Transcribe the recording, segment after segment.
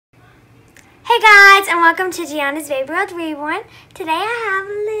Hey guys, and welcome to Gianna's Baby World Reborn. Today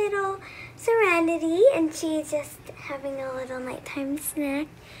I have little Serenity, and she's just having a little nighttime snack.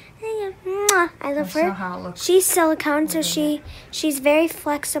 I love her. She's silicone, so she's very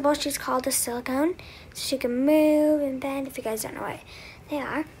flexible. She's called a silicone, so she can move and bend. If you guys don't know what they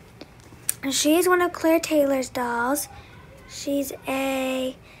are, and she's one of Claire Taylor's dolls. She's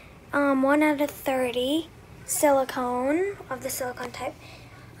a 1 out of 30 silicone, of the silicone type.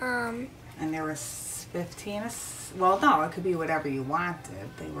 And there was 15, well, no, it could be whatever you wanted.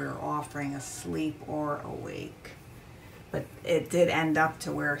 They were offering asleep or awake. But it did end up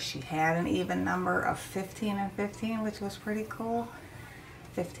to where she had an even number of 15 and 15, which was pretty cool.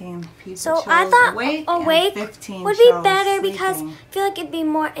 15 people chose I thought awake and 15 would be chose better sleeping. because I feel like it'd be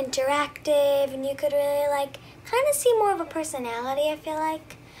more interactive and you could really kind of see more of a personality, I feel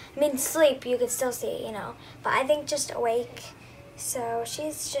like. I mean, sleep, you could still see, but I think just awake. So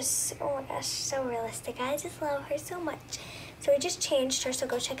she's just, oh my gosh, so realistic. I just love her so much. So we just changed her, so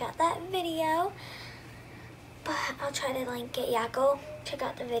go check out that video. But I'll try to link it. Yeah, go check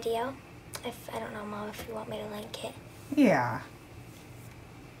out the video. I don't know, Mom, if you want me to link it. Yeah.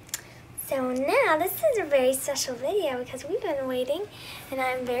 So now, this is a very special video because we've been waiting, and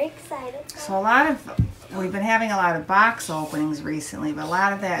I'm very excited. So we've been having a lot of box openings recently, but a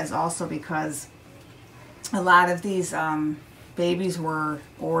lot of that is also because a lot of these babies were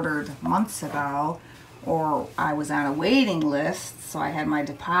ordered months ago, or I was on a waiting list, so I had my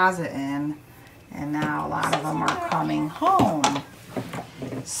deposit in, and now a lot of them are coming home.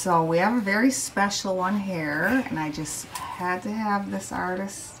 So we have a very special one here, and I just had to have this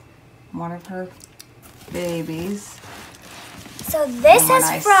artist, one of her babies. So this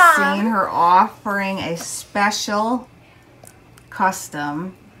is from... I seen her offering a special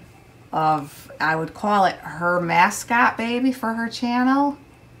custom of, I would call it her mascot baby for her channel.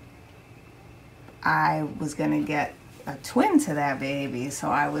 I was going to get a twin to that baby, so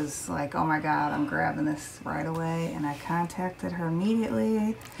I was like, oh my god, I'm grabbing this right away, and I contacted her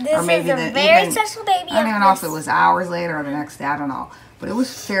immediately. This is a very special baby. I don't even know if it was hours later or the next day, I don't know. But it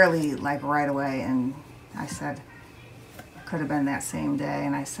was fairly right away, and I said, could have been that same day,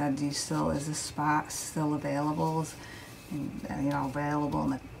 and I said, is this spot still available? And, available,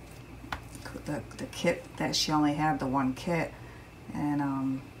 and the kit that she only had, the one kit,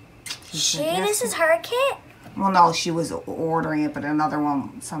 and she said, yes. This is her kit? Well, no, she was ordering it, but another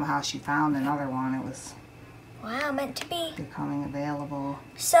one, somehow she found another one. It was meant to be becoming available.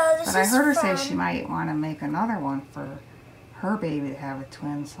 So this but I heard her say she might want to make another one for her baby to have a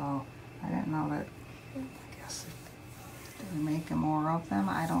twin, so I didn't know that. I guess they're making more of them.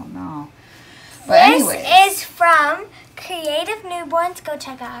 I don't know. But anyways, this is from Creative Newborns. Go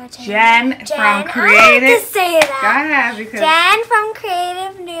check out her channel. Jen from Creative. I have to say that. Go ahead, because Jen from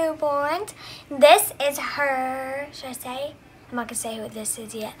Creative Newborns. This is her. Should I say? I'm not gonna say who this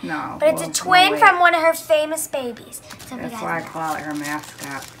is yet. No. But it's a twin from one of her famous babies. So that's why I call it her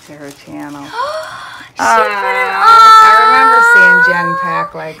mascot to her channel. I remember seeing Jen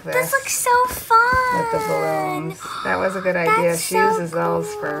pack like this. This looks so fun. With the balloons. That was a good idea. She uses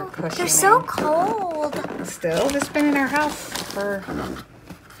those for cushioning. They're so cold. Still, this has been in our house for...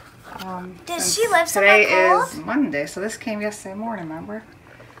 Does she live somewhere cold? Today is Monday, so this came yesterday morning, remember?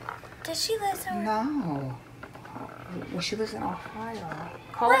 Does she live somewhere? No. Well, she lives in Ohio.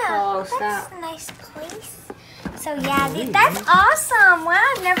 Wow, that's a nice place. So yeah, that's awesome. Wow,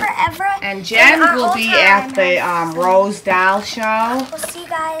 I've never ever. And Jen will be at the Rose Doll Show. We'll see you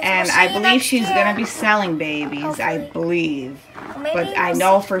guys. And I believe she's going to be selling babies. Hopefully. I believe. Well, but I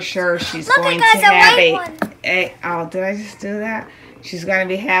know for sure she's going to have oh, did I just do that? She's going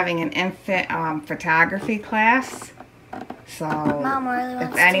to be having an infant photography class. So Mom really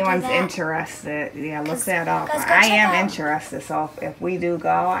wants if anyone's interested, yeah, look that up. I am interested, so if we do go,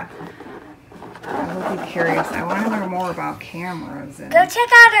 I would be curious. I want to learn more about cameras. Go check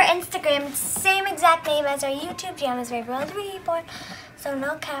out our Instagram. It's the same exact name as our YouTube, Gianna's Baby World Reborn. So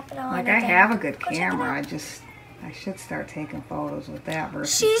no capital. I have a good camera. I should start taking photos with that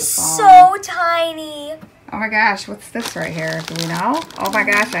versus She's the phone. So tiny. Oh my gosh, what's this right here? Do we know? Oh my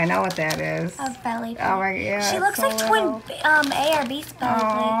gosh, I know what that is. A belly plate. Oh my god. She looks like twin A or B's belly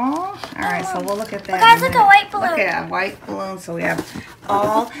plate. Alright, so we'll look at that. Look, guys, look at a white balloon. Look at a white balloon. So we have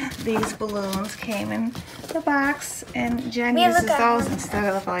all these balloons came in the box, and Jen uses those instead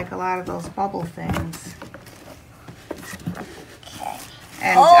of a lot of those bubble things.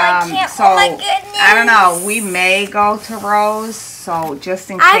 And so oh my goodness. I don't know. We may go to Rose, so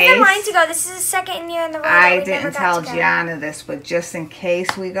just in case. I've been wanting to go. This is the second year in the row. I didn't tell Gianna this, but just in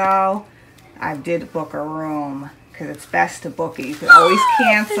case we go, I did book a room because it's best to book it. You can always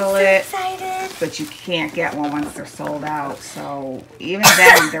cancel it. I'm so excited. but you can't get one once they're sold out. So even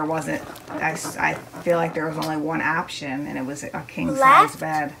then, there wasn't. I feel like there was only one option, and it was a king size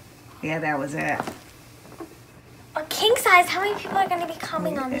bed. Yeah, that was it. A king size? How many people are going to be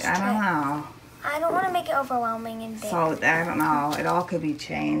coming on this trip? I don't know. I don't want to make it overwhelming and big. So I don't know. It all could be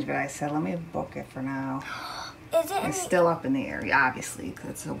changed, but I said let me book it for now. Is it? It's still up in the air, obviously,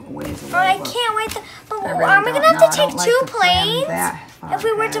 because it's a ways away. Oh, I can't wait. But are we going to have to take 2 planes if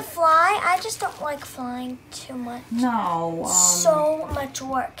we were to fly? I just don't like flying too much. No. So much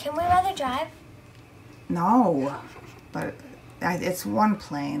work. Can we rather drive? No. But it's one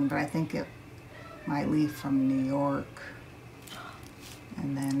plane, but I think it might leave from New York.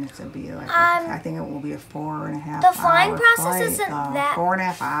 And then it's going to be like, I think it will be a 4.5 hour The flying process flight, isn't that...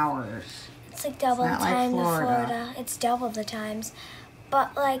 4.5 hours. It's like double the time to Florida. It's double the times.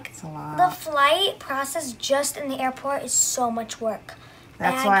 But like the flight process just in the airport is so much work.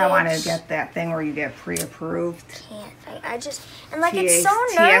 That's why I wanted to get that thing where you get pre-approved. I just, and like it's so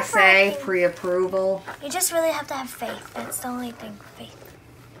nerve-wracking. TSA pre-approval. You just really have to have faith. That's the only thing, faith.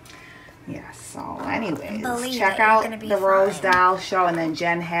 Yeah, so anyways, check out the Rose Doll show, and then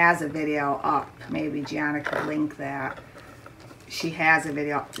Jen has a video up. Maybe Gianna could link that. She has a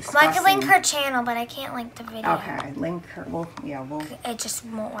video up discussing. Well, I can link her channel, but I can't link the video. Okay, link her. Well, yeah, it just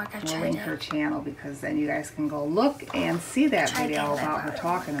won't work. We'll link her channel because then you guys can go look and see that video about her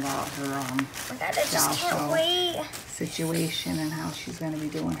talking about her oh my God, I just can't wait. Situation and how she's going to be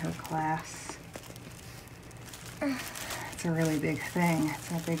doing her class. It's a really big thing.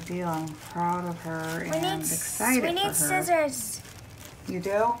 It's a big deal. I'm proud of her and excited for her. We need scissors. You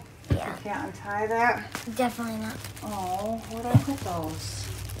do? Yeah. You can't untie that? Definitely not. Oh, where'd I put those?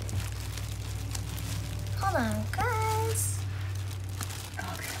 Hold on, guys.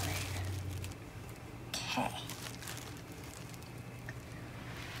 Okay, wait. Okay.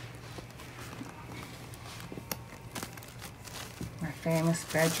 My famous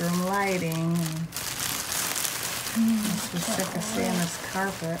bedroom lighting. I'm so sick of seeing this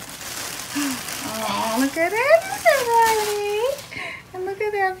carpet. Oh, look at it, everybody. And look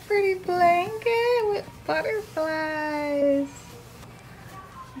at that pretty blanket with butterflies.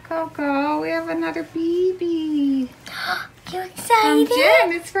 Coco, we have another baby. You excited? From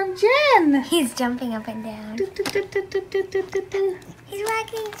Jen. It's from Jen. He's jumping up and down. He's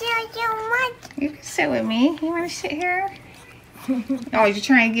rocking so much. You can sit with me. You want to sit here? Oh, you're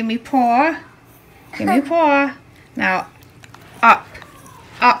trying to give me paw? Give me paw. Now, up.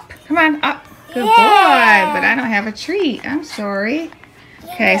 Up. Come on, up. Good boy. But I don't have a treat. I'm sorry.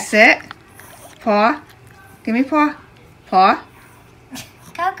 Okay, sit. Paw. Give me paw. Paw.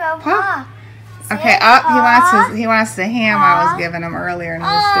 Coco, paw. Okay, up. He wants the ham I was giving him earlier, and he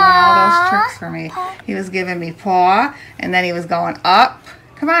was doing all those tricks for me. He was giving me paw, and then he was going up.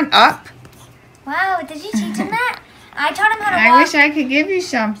 Come on, up. Wow, did you teach him that? I taught him how to walk. I wish I could give you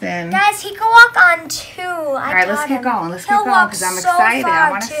something. Guys, he can walk on 2. All right, let's keep going. Let's keep going because I'm excited.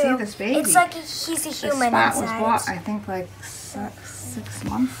 I want to see this baby. It's like he's a human inside. This spot was, I think, like 6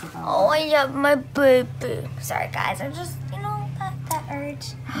 months ago. Oh, I love my boo-boo. Sorry, guys. I'm just, that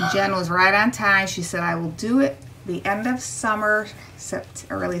urge. Jen was right on time. She said, I will do it the end of summer,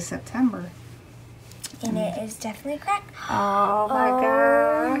 early September. And it is definitely cracked. Oh my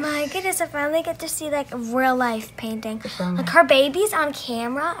gosh. Oh my goodness, I finally get to see like real life painting. Like her babies on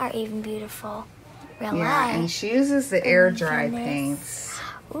camera are even beautiful. Real life. And she uses the air dry paints.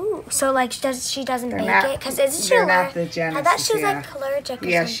 Ooh, so like she doesn't make it? Because isn't she allergic? Not the Genesis, I thought she was like allergic or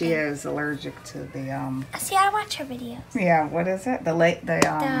yeah, something. she is allergic to the See, I watch her videos. Yeah, what is it?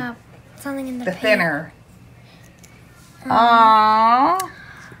 The something in the paint. Thinner. Aww.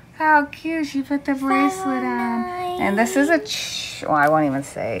 How cute. She put the bracelet on. And this is well, I won't even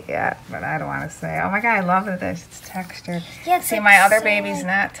say it yet, but I don't want to say. Oh my God, I love it. It's textured. Yeah, see, my other baby's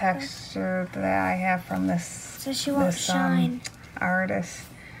not textured that I have from this. So she won't shine. Artist.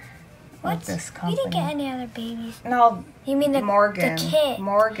 What? This company. You didn't get any other babies. No. You mean the Morgan? The kit.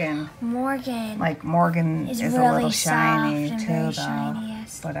 Morgan. Like Morgan is really a little shiny too, though. Shiny,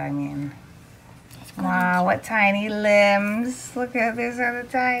 yes. But I mean. Wow, what tiny limbs. Look at these are the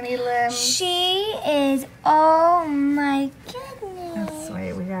tiny limbs. She is, oh my goodness. That's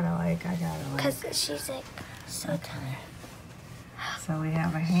sweet. I gotta like. Because she's like so tiny. So we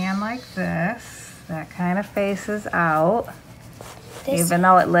have a hand like this that kind of faces out. Even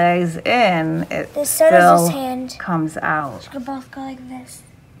though it lays in, it still comes out. She could both go like this.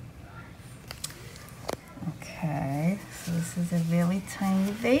 Okay, so this is a really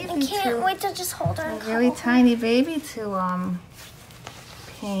tiny baby. I can't wait to just hold her. A really tiny baby to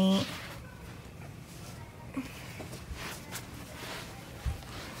paint.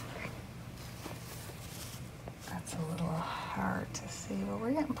 hard to see, but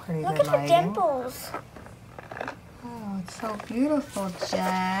we're getting pretty Look good at her lighting. dimples. Oh, it's so beautiful,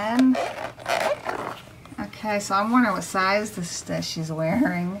 Jen. Okay, so I'm wondering what size that she's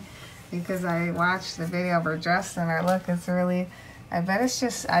wearing, because I watched the video of her dress and her look. It's really, I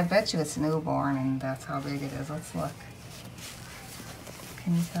bet you it's newborn and that's how big it is. Let's look.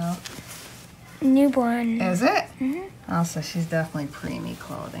 Can you tell? Newborn. Is it? Mm-hmm. Oh, so she's definitely preemie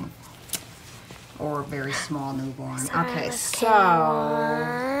clothing. Or very small newborn. Okay, so,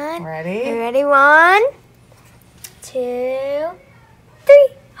 ready? You ready? 1, 2, 3.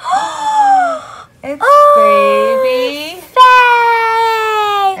 It's baby.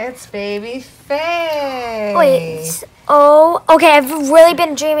 Faye! It's baby Faye. Wait. Oh, okay. I've really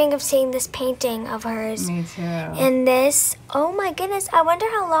been dreaming of seeing this painting of hers. Me too. And this. Oh my goodness. I wonder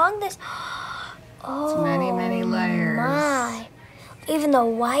how long this. Oh, It's many, many layers. My. Even the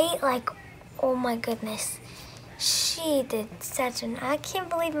white, like, oh my goodness. She did such an. I can't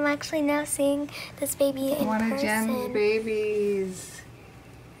believe I'm actually now seeing this baby in One person. of Jen's babies.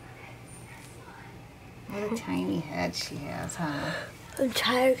 What a tiny head she has, huh? I'm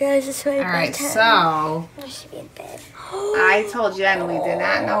tired, guys. It's my Alright, bedtime. so I should be in bed. I told Jen we did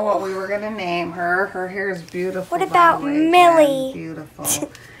not know what we were going to name her. Her hair is beautiful. What by about the way, Jen. Millie? Beautiful.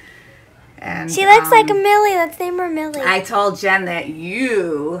 And She looks like a Millie. Let's name her Millie. I told Jen that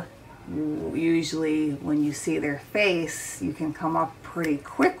you usually, when you see their face, you can come up pretty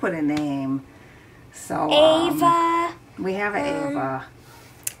quick with a name. So Ava. we have an Ava.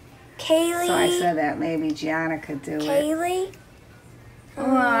 Kaylee. So I said that maybe Gianna could do it. Kaylee.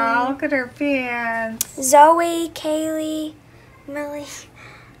 Wow, look at her pants. Zoe. Kaylee. Millie.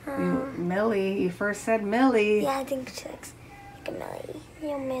 Millie, you first said Millie. Yeah, I think she looks like a Millie.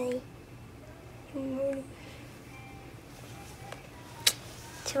 Yeah, Millie.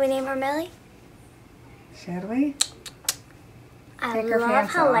 Should we name her Millie? Should we? I Take her love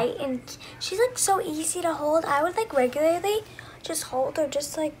pants how off. light and she's like so easy to hold. I would like regularly just hold her,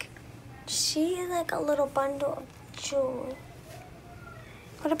 just like she is like a little bundle of joy.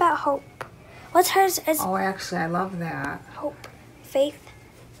 What about Hope? What's hers? Is Oh, actually, I love that. Hope, Faith?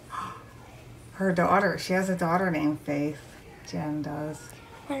 Her daughter, she has a daughter named Faith. Jen does.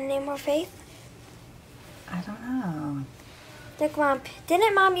 Want to name her Faith? I don't know. Look, Mom.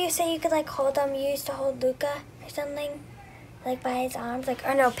 Didn't Mom you say you could like hold him? You used to hold Luca or something, like by his arms, like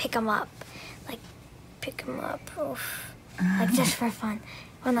or no, pick him up, like pick him up. Oof. Like just for fun.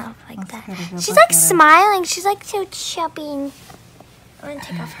 Well, not like Let's that. get a good She's look like at her. smiling. She's like so chubby. I'm gonna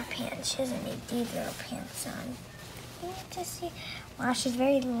take off her pants. She doesn't need these little pants on. You just see. Wow, she's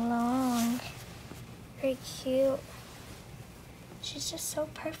very long. Very cute. She's just so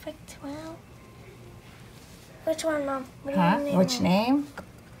perfect. Wow. Which one, Mom? What do you Huh? name Which her? name?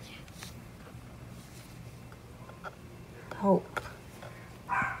 Hope.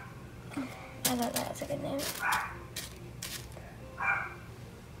 I thought that was a good name.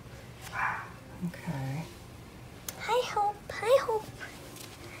 Okay. Hi, Hope. Hi, Hope.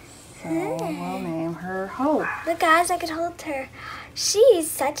 So we'll name her Hope. Look, guys, I could hold her. She's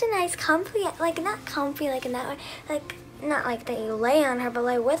such a nice comfy, like not comfy like in that way, like not like that you lay on her, but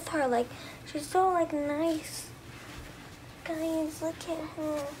lay with her. Like she's so like nice. Guys, look at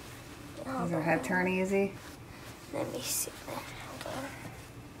her. Oh, Does her head turn easy? let me see. Hold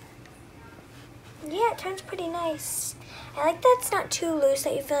on. Yeah, it turns pretty nice. I like that it's not too loose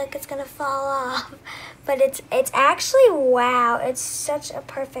that you feel like it's gonna fall off, but it's actually wow. It's such a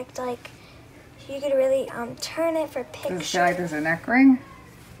perfect like. You could really turn it for Does it pictures. feel like there's a neck ring?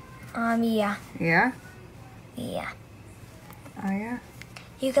 Yeah. Yeah? Yeah. Oh, yeah?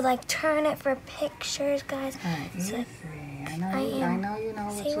 You could like turn it for pictures, guys. All right, So, easy. I know you know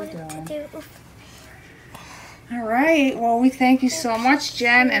what see you're what doing. to do. Oof. All right. Well, we thank you so much,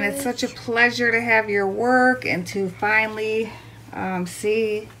 Jen, and it's such a pleasure to have your work and to finally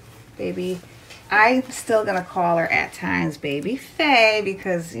see baby. I'm still going to call her at times Baby Faye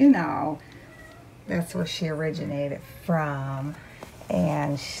because, you know, that's where she originated from.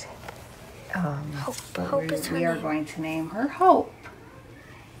 And Hope is her we are name. going to name her Hope.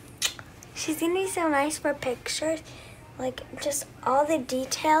 She's gonna be so nice for pictures. Like just all the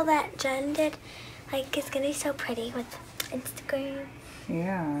detail that Jen did. Like it's gonna be so pretty with Instagram.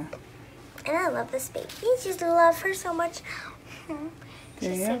 Yeah. And I love this baby. I just love her so much.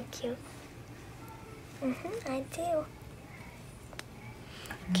 She's ya? so cute. I do.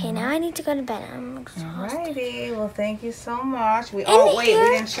 Okay, now I need to go to bed. I'm exhausted. Alrighty. Well, thank you so much. We And wait, here- we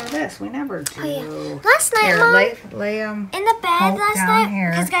didn't show this. We never do. Oh yeah. Last night, Here, Mom. lay In the bed Hope last down night,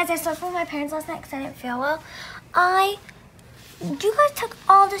 here. because guys, I slept with my parents last night because I didn't feel well. I You guys took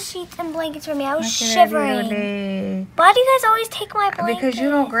all the sheets and blankets from me. I was shivering. Why do you guys always take my blanket? Because you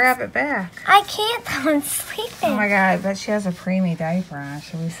don't grab it back. I can't. I'm sleeping. Oh my God, I bet she has a preemie diaper on.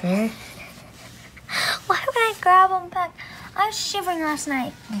 Should we see? Why would I grab them back? I was shivering last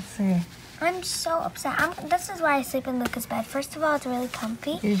night. Let's see. I'm so upset. This is why I sleep in Luca's bed. First of all, it's really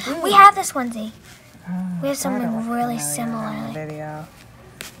comfy. You do? We have this onesie. Oh, We have something really similar. On the video.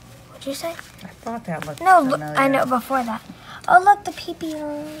 What'd you say? I thought that looked No, familiar. I know before that. Oh, look, the pee-pee.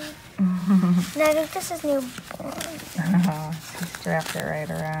 No, I think this is newborn. Oh, she strapped it right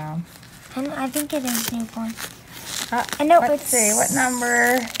around. I think it is newborn. I know. Let's see. What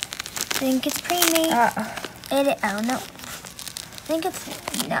number? I think it's preemie. Oh, no.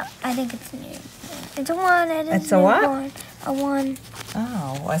 I think it's new. It's a 1. It's a what? Newborn. A 1.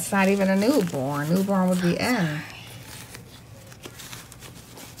 Oh, well, it's not even a newborn. Newborn would be N.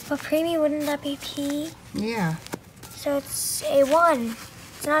 But preemie, wouldn't that be P? Yeah. So it's a 1.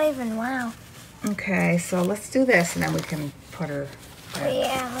 It's not even, wow. Okay, so let's do this and then we can put her back.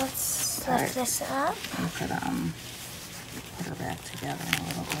 Yeah, let's lift this up. We could put her back together a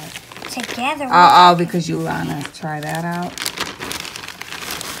little bit. Together? Oh, because you want to try that out?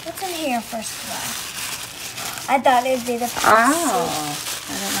 What's in here, first of all? I thought it'd be the first. Oh,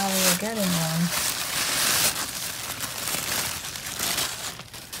 I didn't know we were getting one.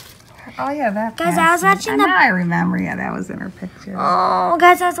 Oh yeah, that. Guys, I was watching the. Now I remember. Yeah, that was in her picture. Oh,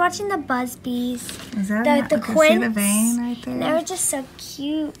 guys, I was watching the Busbies. Is that the Quints? Quints? See the vein right there? And they were just so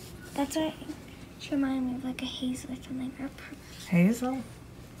cute. That's why she reminded me of like a Hazel or something. Hazel?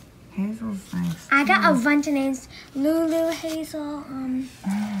 Hazel's nice. I got a bunch of names: Lulu, Hazel.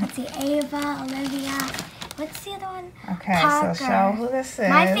 Let's see, Ava, Olivia. What's the other one? Okay, Parker. so show who this is.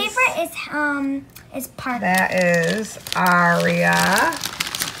 My favorite is Parker. That is Aria.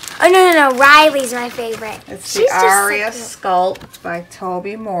 Oh, no. Riley's my favorite. It's She's the just Aria so Sculpt by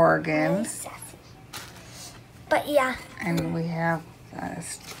Toby Morgan. But yeah. And we have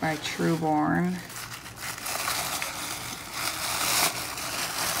by Trueborn.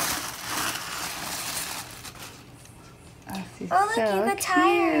 Oh, look, you could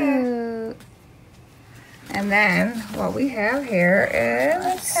tie her. And then what we have here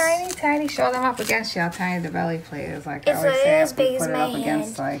is tiny. Show them up against you how tiny the belly plate is. Like I always say, as big as put it my up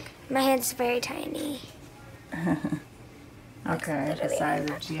against hand. My hand's very tiny. Okay, the size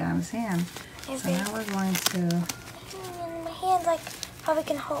of Gianna's hand. So now we're going to. My hand like probably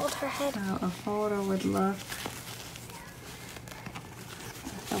can hold her head. How a photo would look.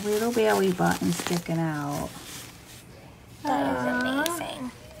 A little belly button sticking out. That is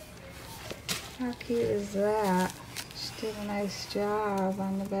amazing. How cute is that? She did a nice job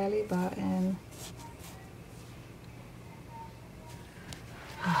on the belly button.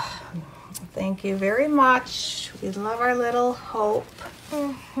 Thank you very much. We love our little Hope.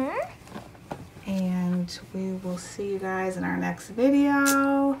 And we will see you guys in our next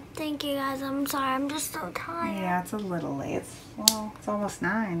video. Thank you guys. I'm sorry. I'm just so tired. Yeah, it's a little late. It's almost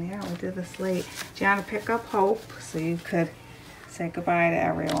 9. Yeah, we did this late. Gianna, pick up Hope so you could say goodbye to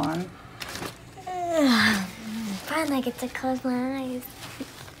everyone. Finally, I get to close my eyes.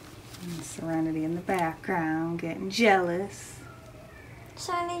 And Serenity in the background, getting jealous.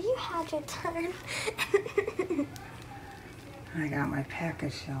 Shani, you had your turn. I got my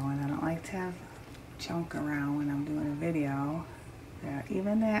package showing. I don't like to have junk around when I'm doing a video.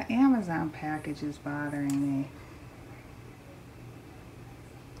 Even that Amazon package is bothering me.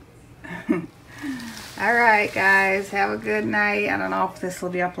 Alright guys, have a good night. I don't know if this will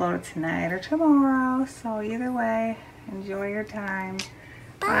be uploaded tonight or tomorrow. So either way, enjoy your time.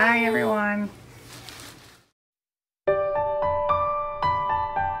 Bye everyone.